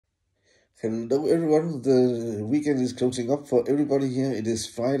Hello everyone, the weekend is closing up for everybody here. It is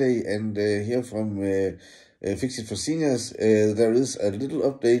Friday, and here from Fixit for Seniors, there is a little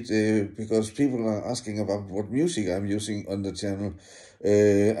update because people are asking about what music I'm using on the channel.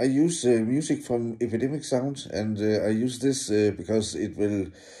 I use music from EPEDEMIC Sound, and I use this because it will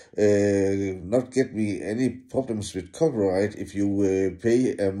not get me any problems with copyright if you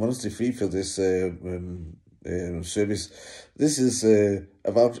pay a monthly fee for this service. This is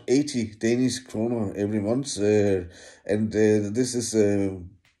about 80 Danish kroner every month, and this is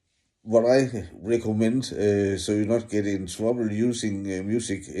what I recommend so you not get in trouble using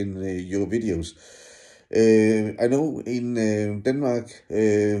music in your videos. I know in Denmark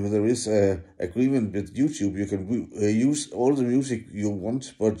there is an agreement with YouTube. You can use all the music you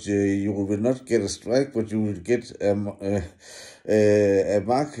want, but you will not get a strike, but you will get a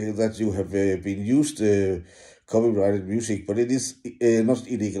mark that you have been used copyrighted music, but it is not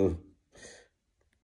illegal.